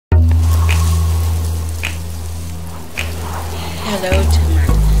hello to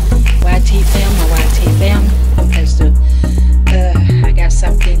my YT fam, because I got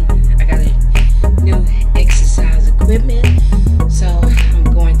something, I got a new exercise equipment, so I'm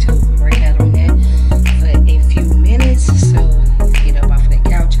going to work out on that for a few minutes. So get up off the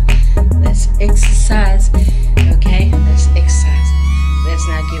couch, let's exercise. Okay, let's exercise. Let's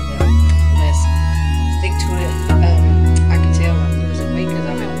not give up. Let's stick to it. I can tell I'm losing weight because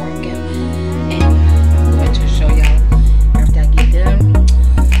I've been working, and I'm going to show y'all after I get done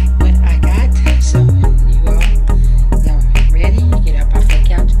what I got. So y'all ready? Get up off the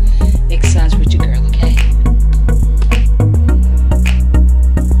couch, exercise with your girl, okay?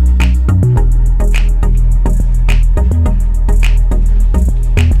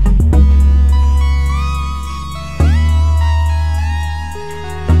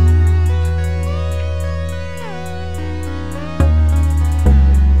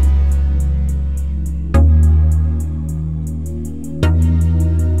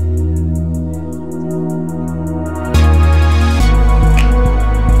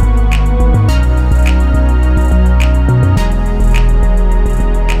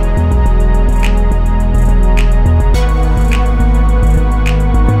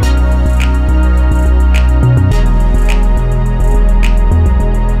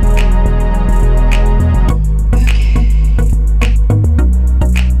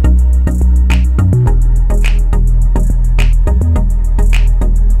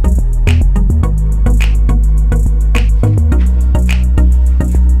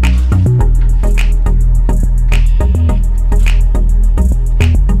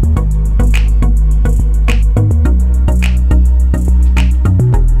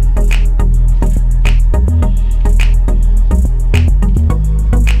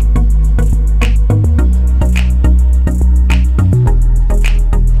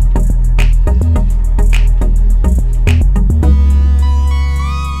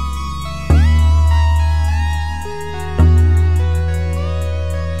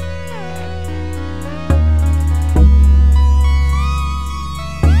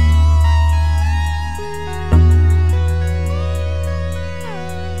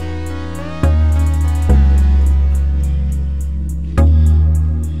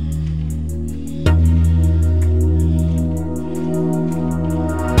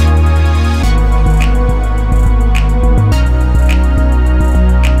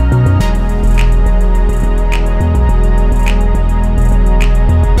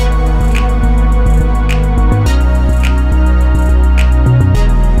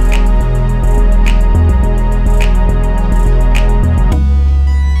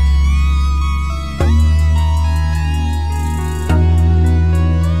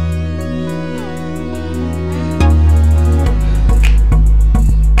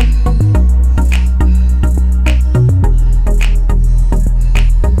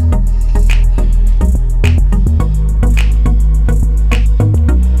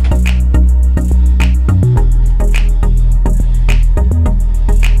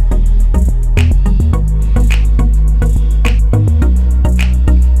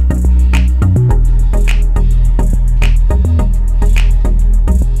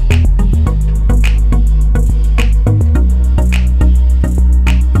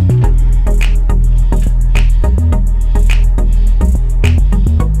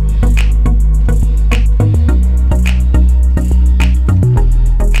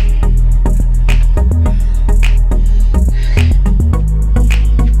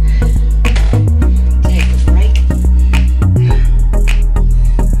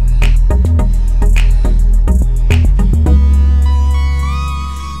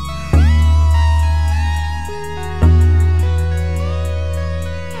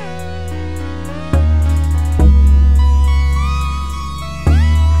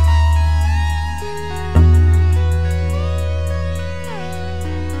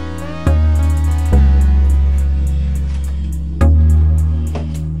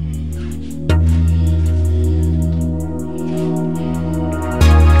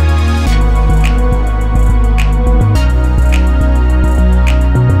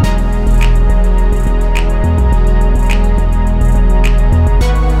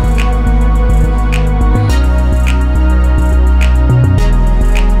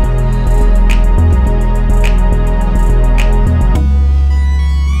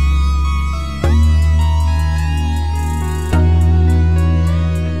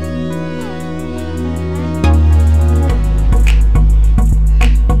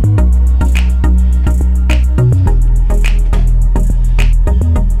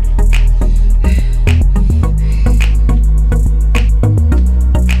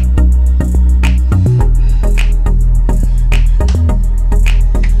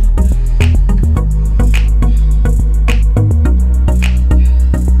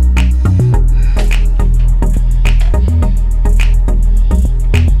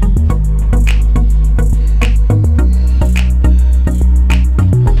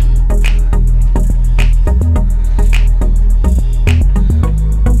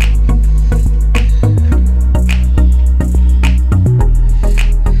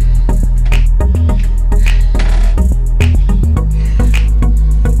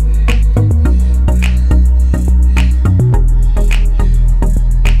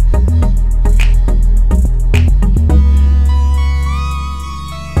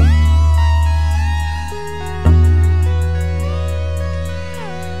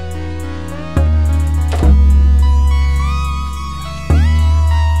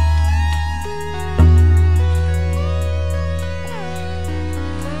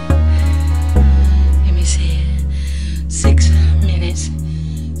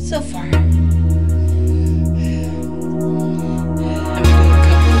 so far. I'm gonna do a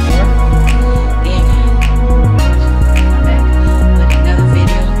couple more, then I'm back with another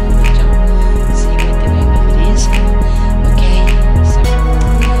video, which y'all see what the name of it is. Okay, so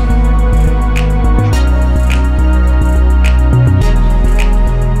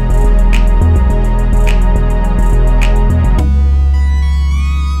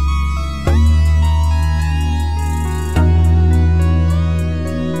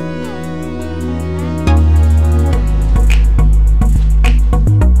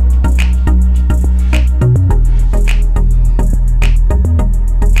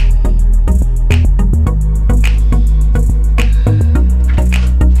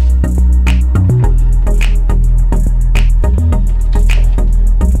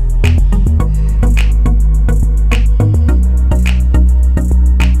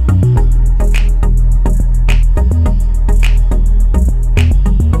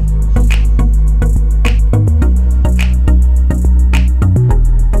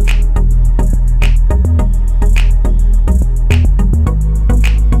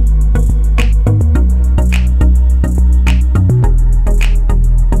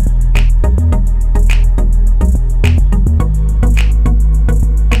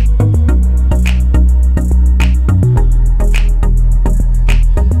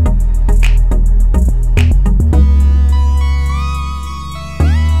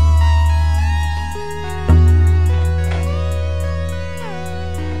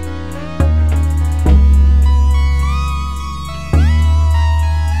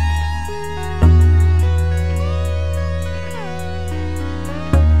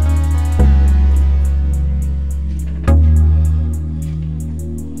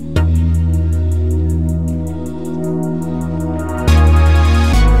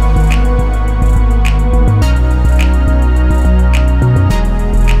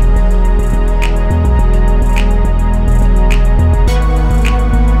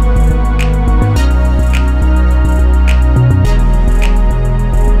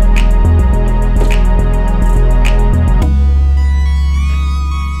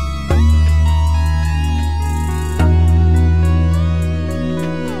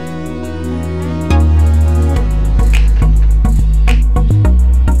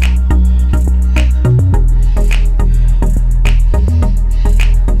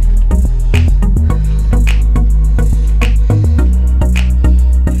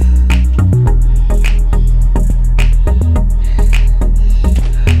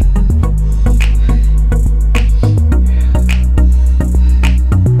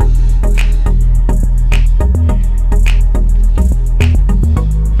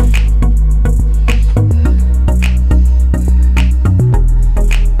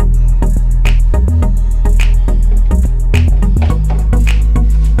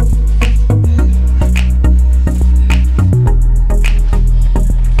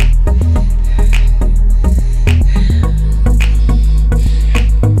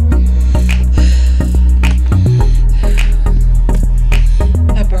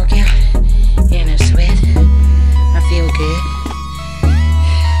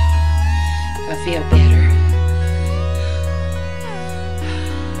feel better.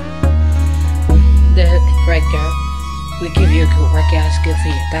 That right there will give you a good workout. It's good for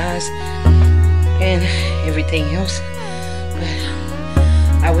your thighs and everything else. But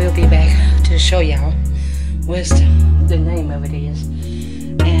I will be back to show y'all what the name of it is.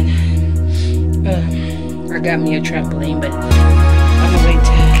 And I got me a trampoline, but I'm gonna wait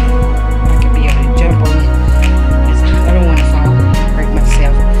till I can be able to jump on it, because I don't want to fall and hurt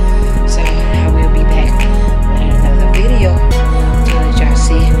myself. So I will be back with another video to let y'all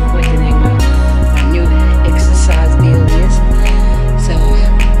see what the name of my new exercise bill is. So,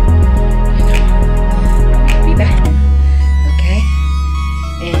 you know, I will be back. Okay?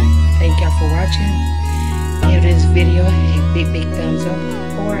 And thank y'all for watching. Give this video a big thumbs up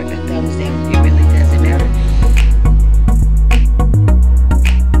or a thumbs down. It really doesn't matter.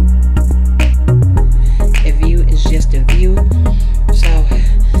 A view is just a view. So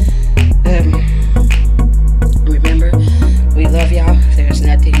remember, we love y'all. There's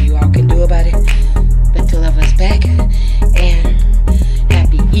nothing you all can do about it but to love us back. And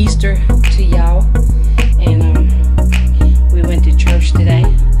happy Easter to y'all. And we went to church today.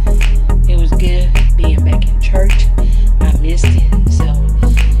 It was good being back in church. I missed it. So,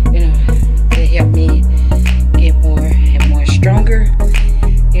 you know, it helped me get more and more stronger,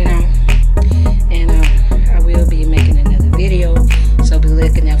 you know. And I will be making another video, so be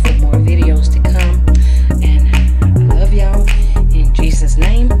looking out for more videos to come. And I love y'all in Jesus'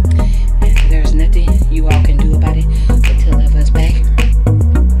 name. And there's nothing you all can do about it but to love us back.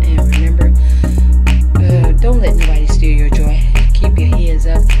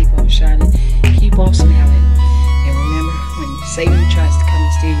 shining. Keep on smiling. And remember, when Satan tries to come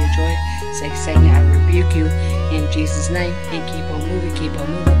and steal your joy, say, Satan, I rebuke you in Jesus' name. And keep on moving, keep on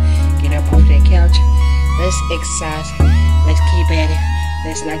moving. Get up off that couch. Let's exercise. Let's keep at it.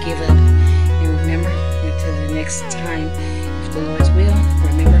 Let's not give up. And remember, until the next time, if the Lord's will,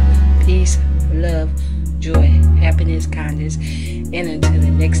 remember, peace, love, joy, happiness, kindness. And until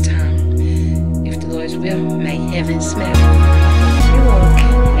the next time, if the Lord's will, may heaven smile. You all.